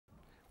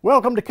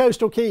Welcome to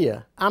Coastal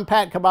Kia. I'm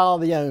Pat Cabal,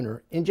 the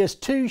owner. In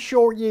just 2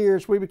 short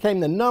years, we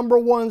became the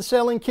 #1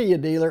 selling Kia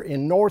dealer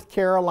in North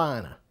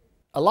Carolina.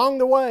 Along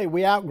the way,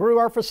 we outgrew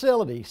our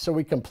facility, so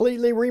we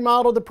completely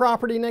remodeled the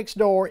property next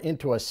door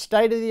into a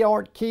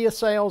state-of-the-art Kia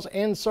sales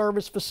and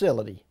service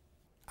facility.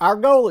 Our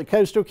goal at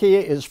Coastal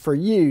Kia is for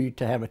you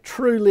to have a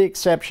truly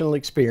exceptional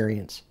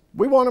experience.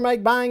 We want to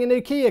make buying a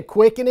new Kia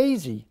quick and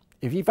easy.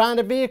 If you find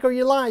a vehicle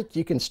you like,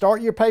 you can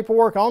start your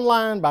paperwork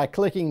online by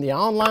clicking the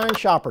Online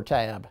Shopper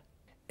tab.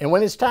 And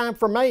when it's time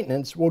for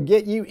maintenance, we'll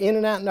get you in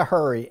and out in a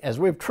hurry, as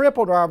we've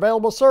tripled our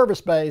available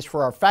service bays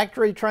for our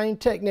factory-trained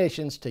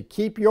technicians to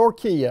keep your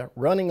Kia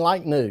running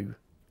like new.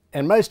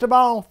 And most of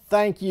all,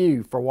 thank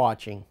you for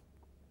watching.